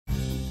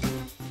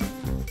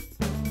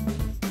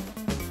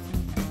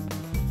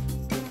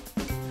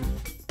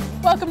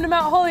Welcome to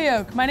Mount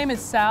Holyoke. My name is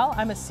Sal.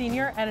 I'm a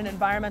senior and an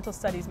environmental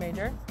studies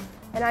major.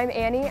 And I'm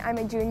Annie. I'm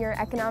a junior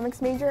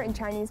economics major and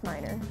Chinese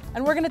minor.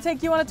 And we're going to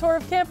take you on a tour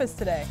of campus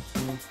today.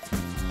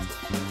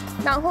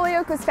 Mount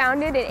Holyoke was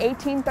founded in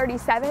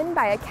 1837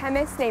 by a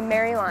chemist named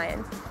Mary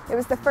Lyon. It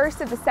was the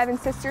first of the 7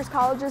 sisters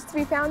colleges to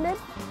be founded.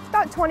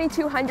 About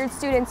 2,200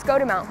 students go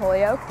to Mount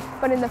Holyoke,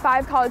 but in the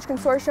 5-college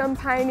consortium,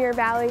 Pioneer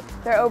Valley,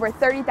 there are over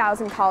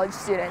 30,000 college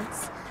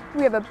students.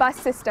 We have a bus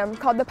system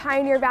called the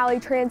Pioneer Valley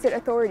Transit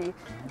Authority.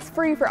 It's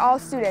free for all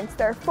students.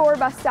 There are 4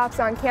 bus stops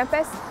on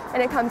campus,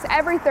 and it comes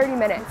every 30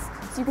 minutes,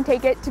 so you can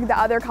take it to the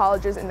other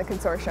colleges in the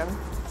consortium.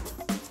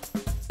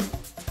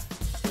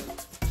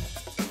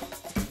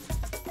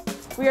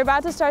 We are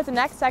about to start the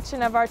next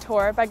section of our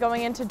tour by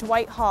going into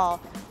Dwight Hall,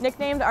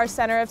 nicknamed our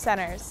Center of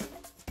Centers.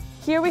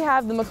 Here we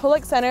have the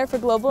McCulloch Center for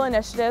Global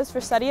Initiatives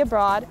for Study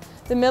Abroad,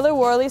 the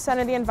Miller-Worley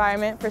Center of the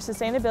Environment for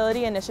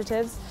Sustainability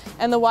Initiatives,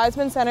 and the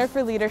Wiseman Center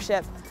for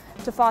Leadership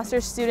to foster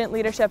student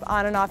leadership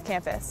on and off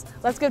campus.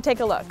 Let's go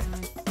take a look.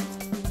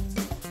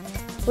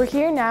 We're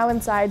here now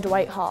inside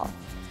Dwight Hall.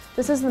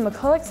 This is the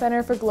McCulloch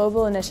Center for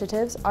Global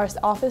Initiatives, our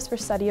office for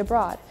study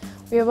abroad.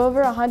 We have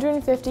over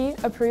 150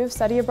 approved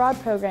study abroad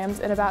programs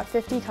in about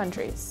 50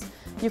 countries.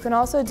 You can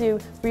also do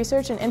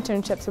research and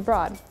internships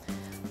abroad.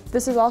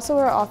 This is also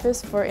our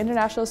office for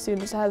international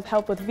students to have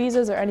help with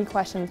visas or any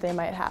questions they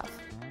might have.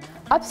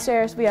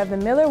 Upstairs, we have the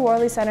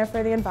Miller-Worley Center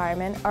for the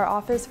Environment, our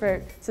office for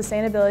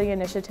sustainability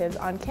initiatives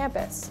on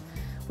campus.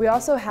 We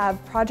also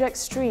have Project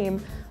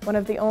STREAM, one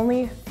of the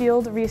only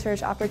field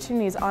research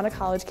opportunities on a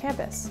college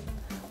campus.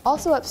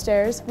 Also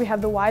upstairs, we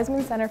have the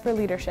Wiseman Center for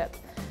Leadership,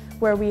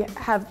 where we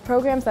have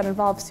programs that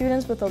involve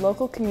students with the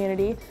local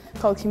community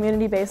called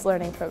community-based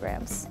learning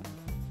programs.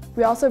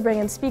 We also bring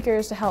in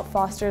speakers to help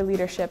foster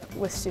leadership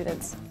with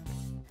students.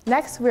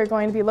 Next, we're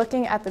going to be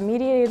looking at the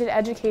mediated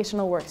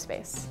educational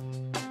workspace.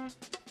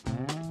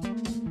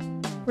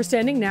 We're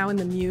standing now in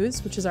the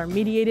Muse, which is our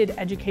mediated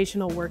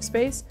educational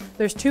workspace.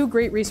 There's 2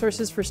 great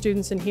resources for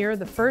students in here.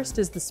 The first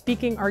is the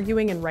Speaking,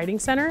 Arguing, and Writing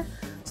Center.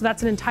 So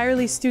that's an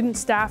entirely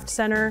student-staffed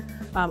center.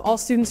 All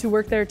students who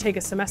work there take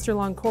a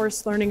semester-long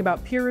course learning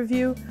about peer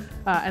review.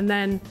 And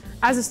then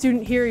as a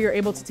student here, you're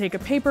able to take a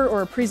paper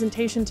or a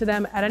presentation to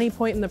them at any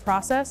point in the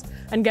process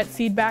and get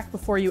feedback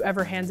before you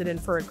ever hand it in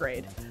for a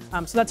grade.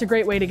 So that's a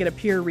great way to get a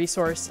peer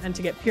resource and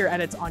to get peer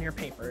edits on your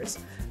papers.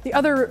 The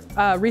other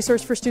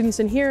resource for students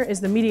in here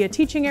is the media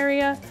teaching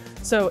area.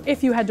 So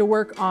if you had to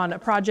work on a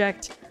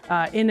project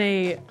in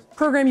a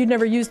program you'd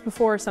never used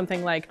before,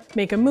 something like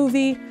make a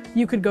movie,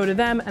 you could go to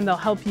them and they'll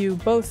help you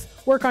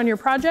both work on your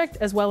project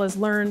as well as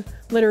learn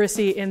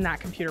literacy in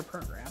that computer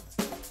program.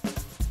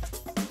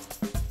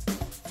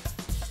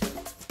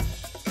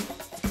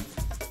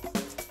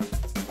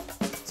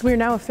 So we are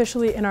now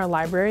officially in our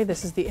library.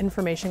 This is the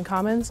Information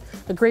Commons.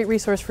 A great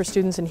resource for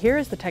students in here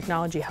is the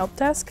Technology Help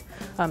Desk.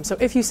 So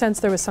if you sense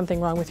there was something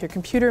wrong with your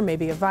computer,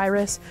 maybe a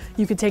virus,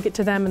 you could take it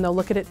to them and they'll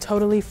look at it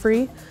totally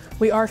free.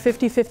 We are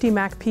 50/50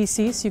 Mac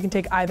PC, so you can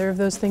take either of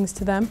those things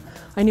to them.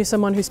 I knew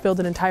someone who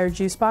spilled an entire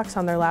juice box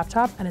on their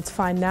laptop and it's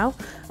fine now,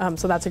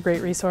 so that's a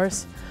great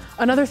resource.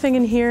 Another thing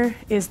in here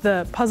is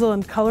the puzzle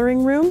and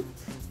coloring room.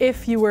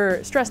 If you were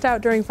stressed out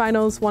during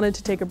finals, wanted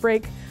to take a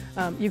break,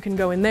 you can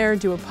go in there,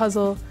 do a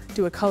puzzle,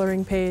 do a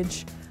coloring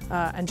page,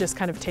 and just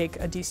kind of take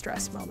a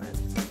de-stress moment.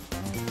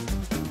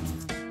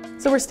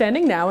 So we're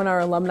standing now in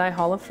our Alumni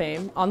Hall of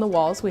Fame. On the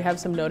walls, we have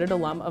some noted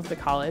alum of the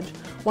college.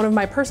 One of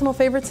my personal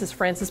favorites is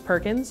Frances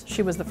Perkins.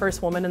 She was the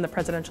first woman in the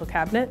presidential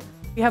cabinet.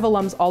 We have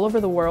alums all over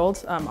the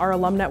world. Our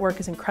alum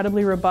network is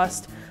incredibly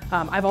robust.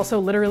 I've also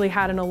literally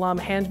had an alum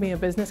hand me a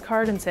business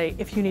card and say,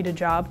 if you need a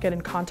job, get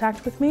in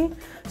contact with me.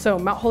 So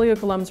Mount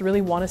Holyoke alums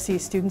really want to see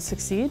students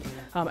succeed,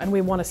 and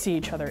we want to see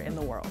each other in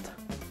the world.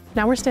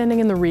 Now we're standing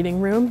in the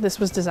reading room. This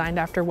was designed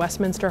after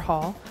Westminster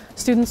Hall.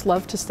 Students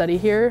love to study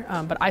here,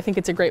 but I think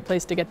it's a great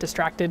place to get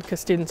distracted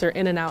because students are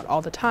in and out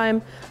all the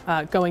time,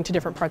 going to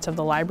different parts of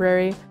the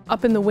library.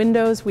 Up in the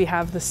windows, we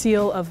have the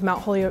seal of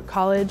Mount Holyoke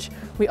College.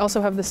 We also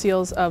have the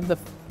seals of the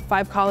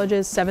 5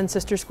 colleges, 7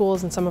 sister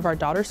schools, and some of our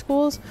daughter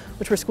schools,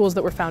 which were schools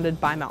that were founded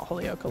by Mount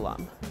Holyoke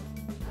alum.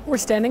 We're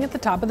standing at the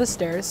top of the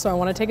stairs, so I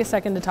want to take a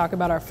second to talk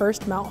about our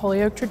first Mount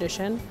Holyoke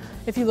tradition.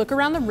 If you look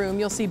around the room,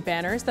 you'll see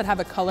banners that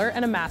have a color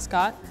and a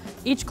mascot.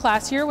 Each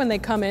class year when they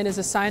come in is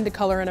assigned a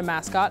color and a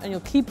mascot, and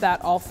you'll keep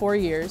that all 4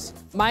 years.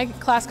 My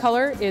class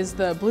color is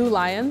the Blue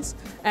Lions,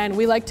 and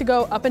we like to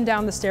go up and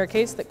down the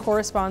staircase that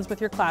corresponds with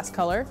your class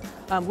color.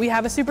 We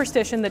have a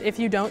superstition that if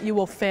you don't, you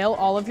will fail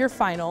all of your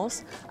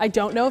finals. I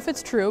don't know if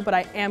it's true, but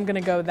I am going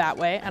to go that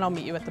way, and I'll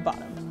meet you at the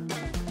bottom.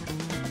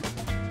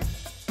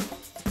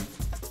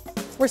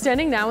 We're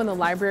standing now in the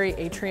library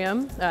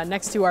atrium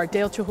next to our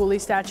Dale Chihuly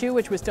statue,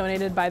 which was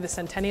donated by the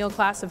Centennial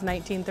class of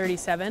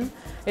 1937.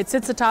 It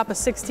sits atop a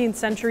 16th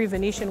century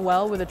Venetian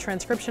well with a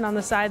transcription on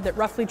the side that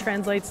roughly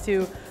translates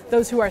to,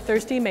 "Those who are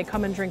thirsty may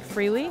come and drink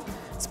freely,"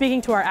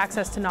 speaking to our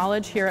access to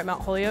knowledge here at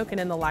Mount Holyoke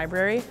and in the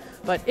library.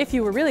 But if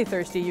you were really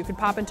thirsty, you could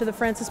pop into the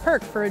Francis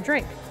Perk for a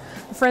drink.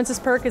 Francis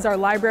Perk is our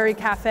library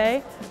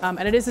cafe,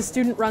 and it is a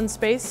student-run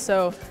space,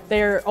 so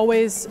they're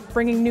always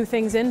bringing new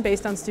things in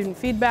based on student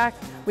feedback.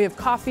 We have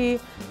coffee,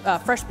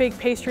 fresh baked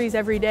pastries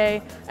every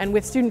day, and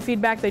with student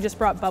feedback, they just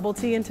brought bubble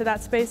tea into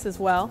that space as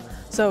well.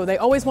 So they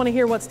always want to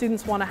hear what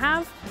students want to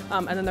have,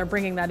 and then they're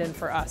bringing that in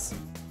for us.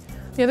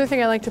 The other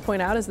thing I like to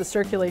point out is the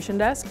circulation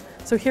desk.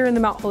 So here in the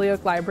Mount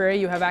Holyoke Library,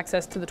 you have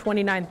access to the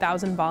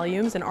 29,000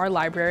 volumes in our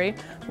library.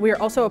 We are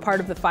also a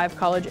part of the 5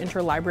 college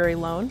interlibrary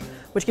loan,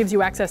 which gives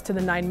you access to the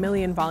 9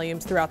 million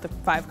volumes throughout the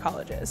 5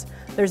 colleges.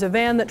 There's a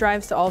van that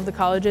drives to all of the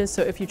colleges,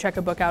 so if you check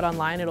a book out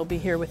online, it'll be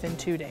here within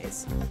 2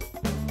 days.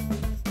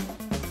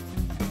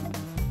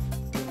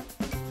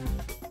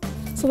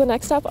 So the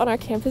next stop on our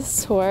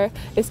campus tour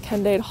is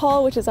Kendade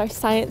Hall, which is our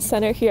science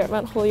center here at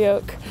Mount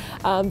Holyoke.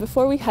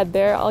 Before we head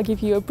there, I'll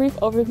give you a brief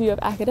overview of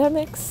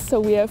academics. So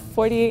we have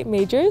 48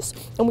 majors,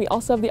 and we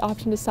also have the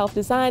option to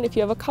self-design if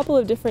you have a couple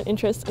of different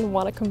interests and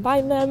want to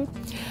combine them.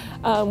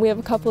 We have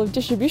a couple of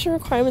distribution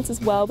requirements as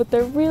well, but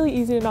they're really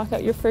easy to knock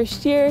out your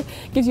first year.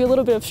 Gives you a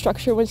little bit of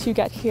structure once you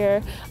get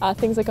here.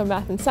 Things like a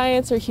math and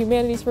science or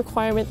humanities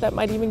requirement that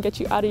might even get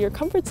you out of your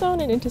comfort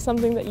zone and into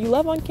something that you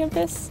love on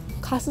campus.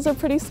 Classes are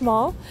pretty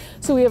small,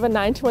 so we have a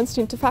 9:1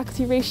 student to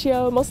faculty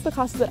ratio. Most of the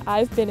classes that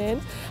I've been in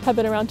have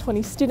been around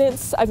 20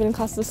 students. I've been in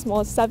classes as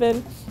small as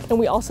 7, and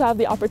we also have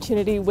the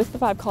opportunity with the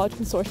 5 College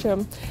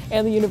Consortium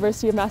and the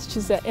University of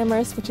Massachusetts at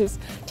Amherst, which is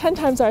 10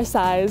 times our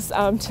size,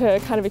 to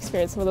kind of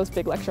experience some of those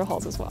big lecture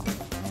halls as well.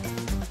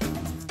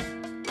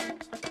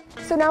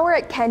 So now we're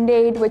at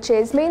Kendade, which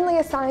is mainly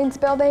a science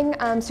building,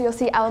 so you'll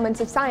see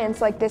elements of science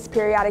like this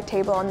periodic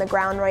table on the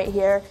ground right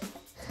here.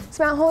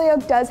 So Mount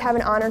Holyoke does have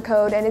an honor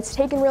code, and it's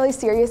taken really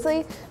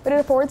seriously, but it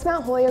affords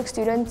Mount Holyoke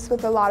students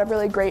with a lot of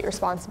really great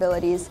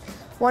responsibilities,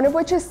 one of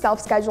which is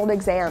self-scheduled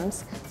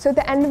exams. So at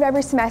the end of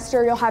every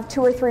semester, you'll have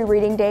 2 or 3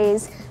 reading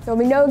days. There'll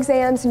be no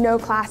exams, no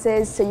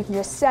classes, so you can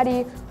just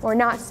study or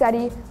not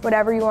study,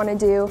 whatever you want to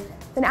do.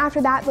 Then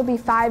after that, there'll be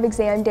 5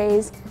 exam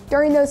days.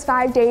 During those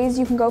 5 days,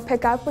 you can go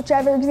pick up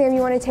whichever exam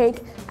you want to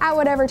take at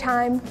whatever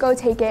time, go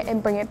take it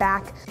and bring it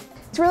back.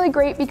 It's really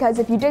great because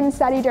if you didn't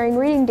study during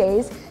reading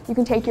days, you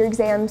can take your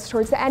exams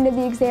towards the end of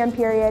the exam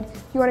period.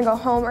 If you want to go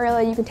home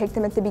early, you can take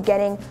them at the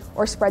beginning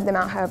or spread them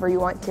out however you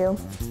want to.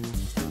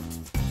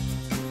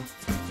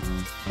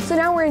 So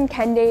now we're in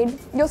Kendade.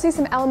 You'll see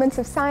some elements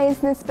of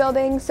science in this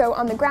building. So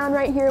on the ground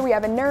right here, we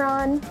have a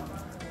neuron.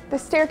 The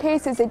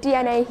staircase is a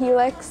DNA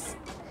helix.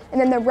 And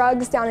then the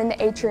rugs down in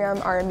the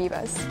atrium are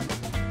amoebas.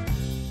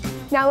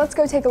 Now let's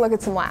go take a look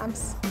at some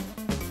labs.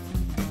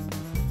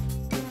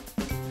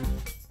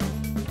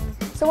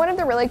 So one of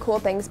the really cool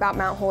things about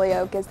Mount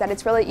Holyoke is that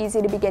it's really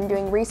easy to begin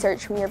doing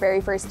research from your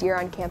very first year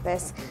on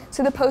campus.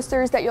 So the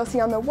posters that you'll see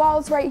on the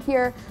walls right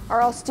here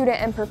are all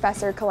student and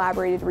professor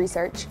collaborated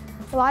research.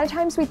 A lot of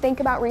times we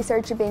think about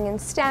research as being in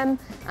STEM,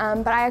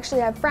 but I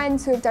actually have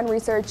friends who have done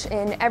research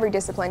in every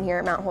discipline here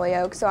at Mount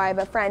Holyoke. So I have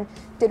a friend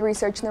who did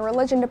research in the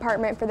religion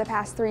department for the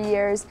past 3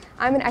 years.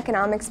 I'm an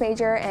economics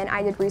major, and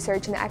I did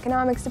research in the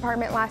economics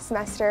department last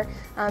semester.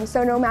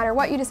 So no matter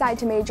what you decide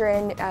to major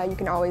in, you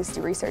can always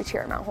do research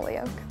here at Mount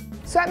Holyoke.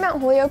 So at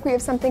Mount Holyoke, we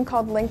have something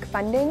called link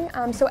funding.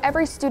 So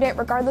every student,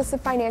 regardless of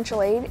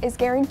financial aid, is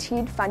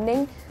guaranteed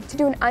funding to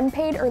do an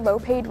unpaid or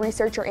low-paid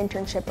research or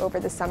internship over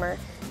the summer.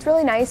 It's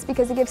really nice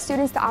because it gives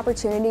students the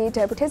opportunity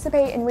to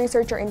participate in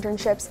research or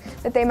internships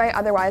that they might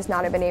otherwise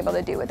not have been able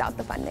to do without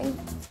the funding.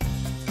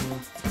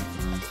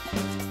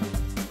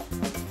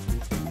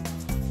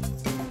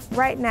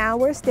 Right now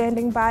we're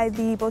standing by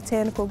the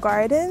Botanical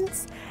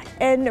Gardens,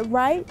 and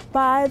right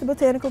by the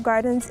Botanical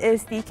Gardens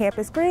is the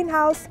campus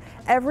greenhouse.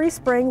 Every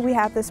spring we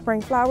have the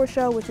Spring Flower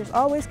Show, which is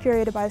always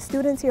curated by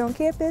students here on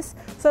campus,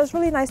 so it's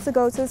really nice to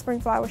go to the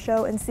Spring Flower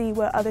Show and see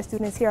what other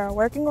students here are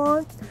working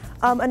on.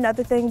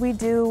 Another thing we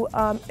do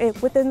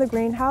within the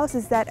greenhouse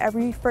is that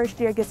every first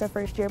year gets a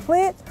first year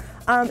plant.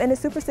 And the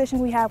superstition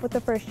we have with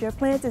the first year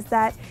plants is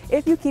that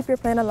if you keep your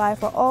plant alive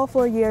for all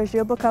 4 years,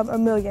 you'll become a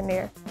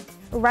millionaire.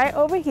 Right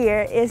over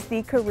here is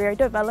the Career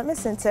Development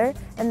Center,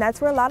 and that's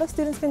where a lot of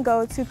students can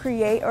go to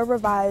create or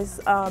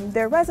revise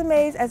their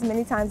resumes as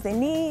many times they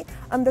need.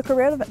 The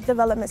Career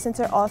Development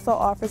Center also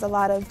offers a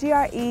lot of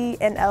GRE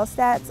and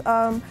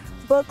LSATs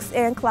books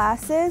and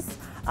classes.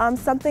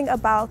 Something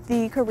about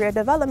the Career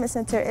Development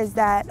Center is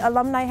that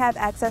alumni have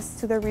access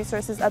to their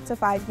resources up to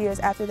 5 years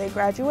after they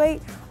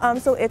graduate.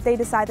 So if they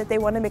decide that they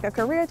want to make a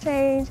career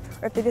change,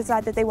 or if they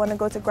decide that they want to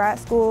go to grad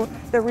school,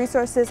 the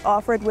resources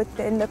offered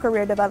within the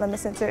Career Development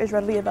Center is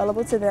readily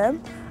available to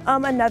them.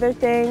 Another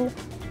thing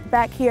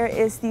back here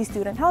is the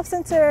Student Health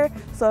Center.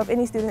 So if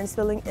any student is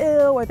feeling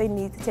ill or they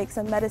need to take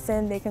some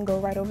medicine, they can go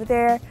right over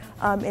there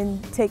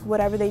and take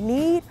whatever they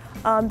need.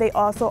 They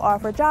also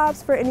offer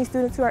jobs for any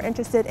students who are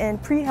interested in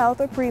pre-health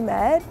or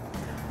pre-med.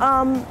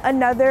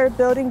 Another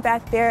building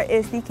back there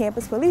is the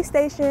Campus Police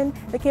Station.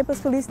 The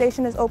Campus Police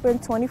Station is open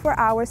 24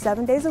 hours,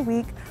 7 days a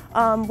week,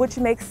 which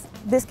makes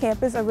this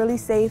campus a really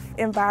safe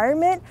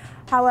environment.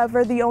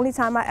 However, the only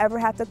time I ever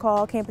have to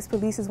call campus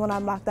police is when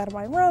I'm locked out of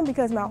my room,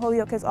 because Mount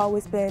Holyoke has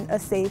always been a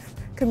safe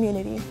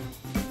community.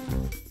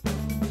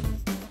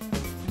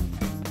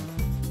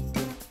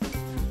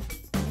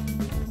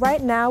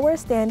 Right now we're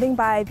standing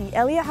by the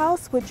Elliott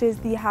House, which is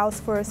the house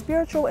for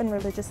spiritual and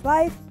religious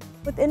life.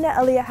 Within the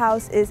Elliott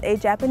House is a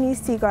Japanese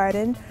tea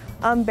garden,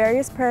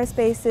 various prayer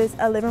spaces,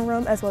 a living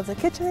room, as well as a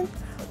kitchen.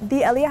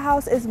 The Elliott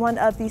House is one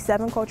of the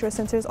 7 cultural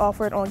centers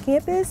offered on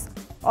campus.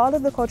 All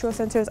of the cultural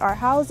centers are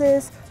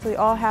houses, so they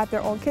all have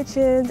their own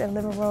kitchens and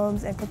living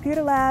rooms and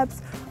computer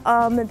labs.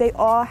 They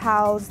all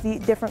house the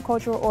different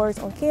cultural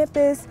orgs on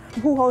campus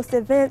who host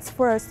events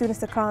for students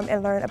to come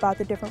and learn about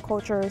the different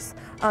cultures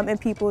and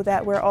people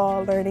that we're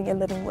all learning and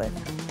living with.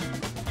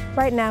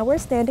 Right now we're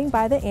standing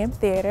by the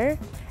amphitheater,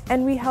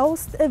 and we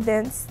host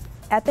events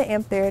at the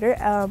amphitheater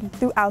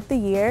throughout the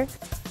year.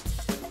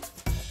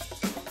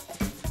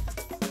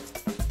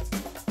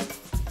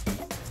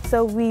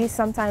 So we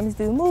sometimes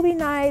do movie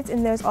nights,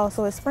 and there's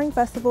also a spring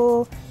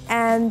festival,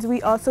 and we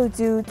also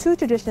do 2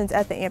 traditions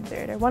at the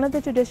amphitheater. One of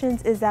the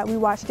traditions is that we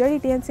watch Dirty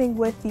Dancing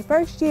with the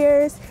first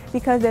years,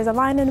 because there's a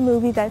line in the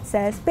movie that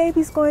says,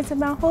 "Baby's going to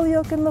Mount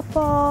Holyoke in the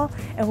fall,"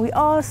 and we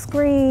all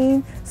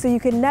scream so you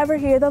can never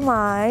hear the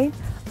line.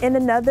 And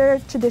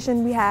another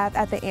tradition we have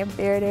at the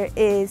amphitheater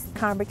is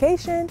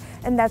convocation,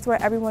 and that's where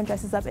everyone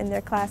dresses up in their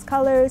class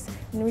colors,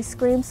 and we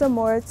scream some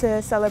more to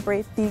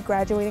celebrate the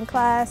graduating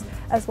class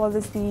as well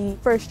as the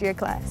first year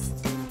class.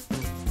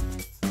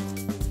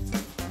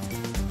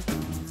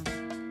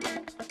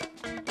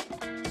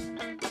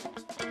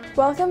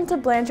 Welcome to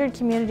Blanchard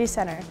Community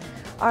Center,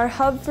 our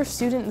hub for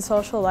student and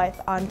social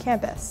life on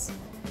campus.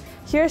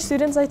 Here,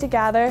 students like to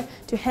gather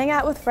to hang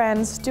out with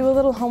friends, do a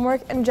little homework,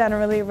 and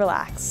generally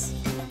relax.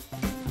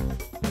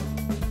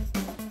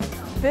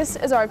 This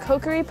is our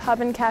Cokery Pub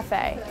and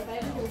Cafe.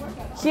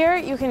 Here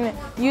you can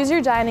use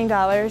your dining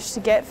dollars to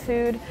get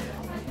food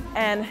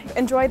and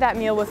enjoy that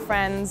meal with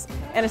friends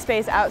in a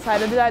space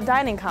outside of the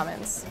dining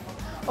commons.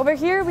 Over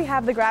here we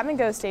have the grab and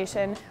go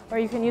station where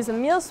you can use a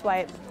meal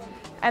swipe,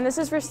 and this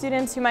is for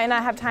students who might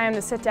not have time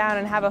to sit down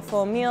and have a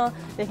full meal.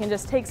 They can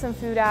just take some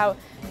food out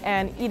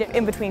and eat it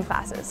in between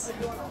classes.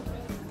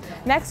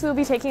 Next we'll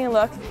be taking a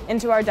look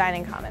into our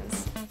dining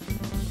commons.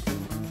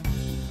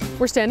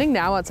 We're standing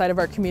now outside of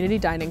our community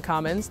dining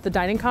commons. The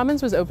dining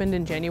commons was opened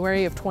in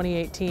January of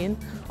 2018.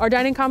 Our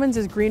dining commons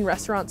is green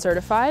restaurant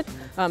certified,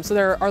 so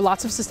there are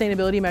lots of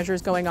sustainability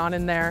measures going on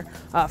in there.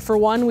 For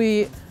one,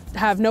 we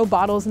have no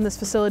bottles in this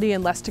facility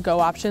and less to-go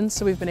options,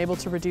 so we've been able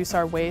to reduce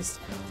our waste.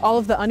 All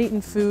of the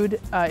uneaten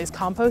food is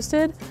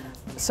composted,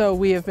 so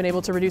we have been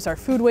able to reduce our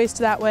food waste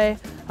that way.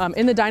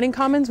 In the dining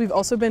commons, we've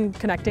also been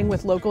connecting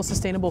with local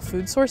sustainable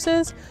food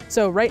sources.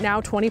 So right now,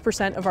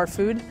 20% of our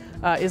food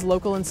is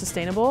local and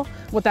sustainable.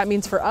 What that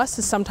means for us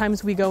is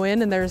sometimes we go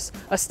in and there's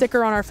a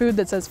sticker on our food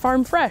that says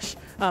farm fresh,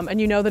 and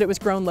you know that it was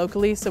grown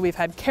locally. So we've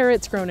had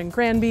carrots grown in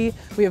Granby,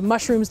 we have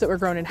mushrooms that were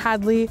grown in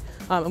Hadley,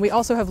 and we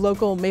also have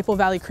local Maple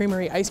Valley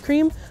Creamery ice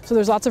cream. So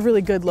there's lots of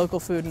really good local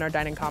food in our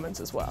dining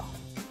commons as well.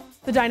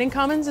 The dining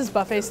commons is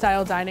buffet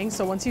style dining,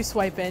 so once you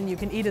swipe in, you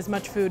can eat as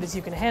much food as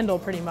you can handle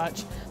pretty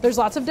much. There's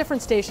lots of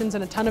different stations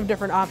and a ton of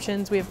different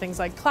options. We have things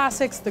like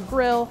classics, the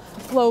grill,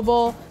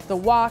 global, the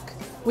wok.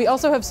 We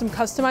also have some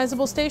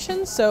customizable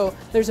stations, so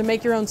there's a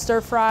make your own stir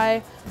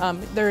fry,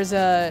 there's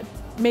a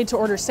made to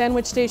order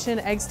sandwich station,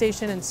 egg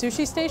station, and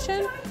sushi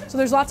station. So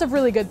there's lots of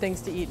really good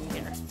things to eat in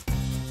here.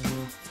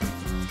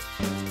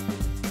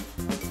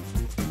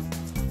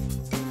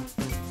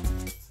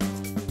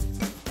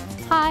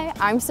 Hi,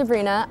 I'm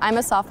Sabrina. I'm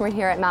a sophomore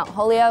here at Mount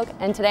Holyoke,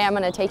 and today I'm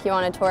going to take you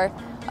on a tour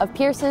of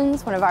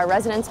Pearson's, one of our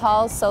residence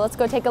halls, so let's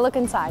go take a look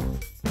inside.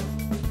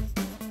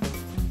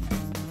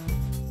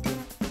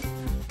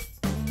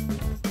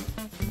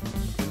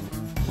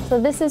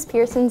 So this is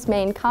Pearson's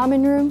main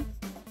common room.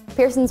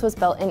 Pearson's was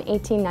built in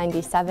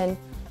 1897.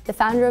 The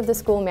founder of the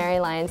school, Mary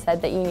Lyon,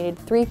 said that you needed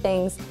 3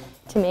 things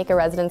to make a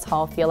residence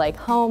hall feel like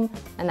home,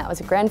 and that was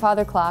a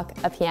grandfather clock,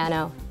 a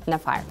piano, and a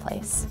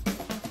fireplace.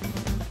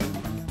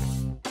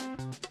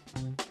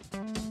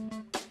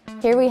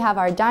 Here we have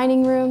our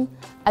dining room.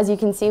 As you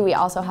can see, we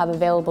also have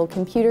available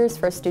computers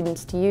for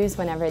students to use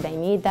whenever they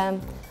need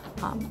them.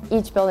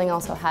 Each building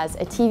also has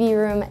a TV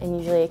room and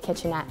usually a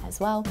kitchenette as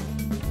well.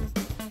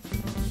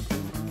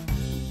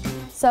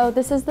 So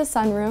this is the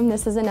sunroom.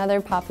 This is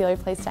another popular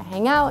place to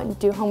hang out and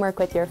do homework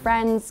with your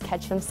friends,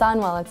 catch some sun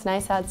while it's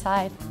nice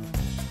outside.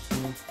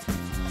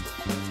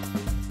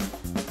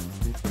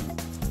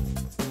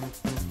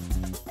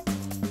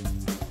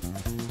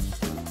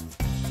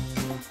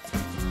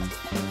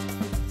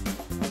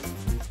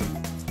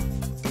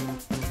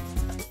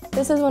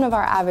 This is one of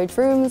our average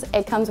rooms.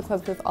 It comes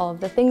equipped with all of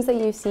the things that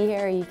you see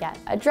here. You get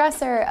a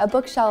dresser, a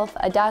bookshelf,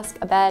 a desk,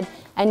 a bed,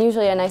 and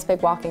usually a nice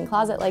big walk-in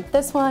closet like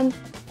this one.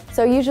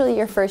 So usually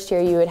your first year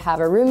you would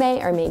have a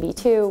roommate or maybe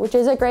 2, which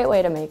is a great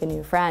way to make a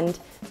new friend.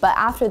 But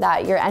after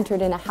that, you're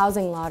entered in a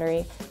housing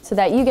lottery so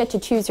that you get to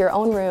choose your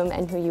own room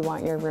and who you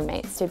want your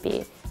roommates to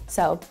be.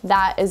 So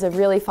that is a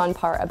really fun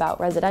part about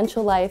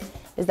residential life,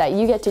 is that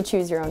you get to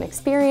choose your own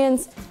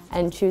experience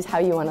and choose how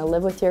you want to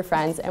live with your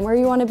friends and where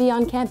you want to be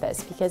on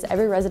campus, because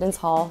every residence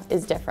hall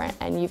is different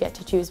and you get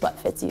to choose what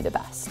fits you the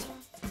best.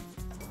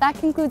 That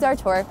concludes our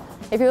tour.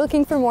 If you're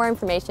looking for more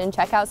information,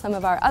 check out some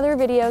of our other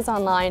videos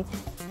online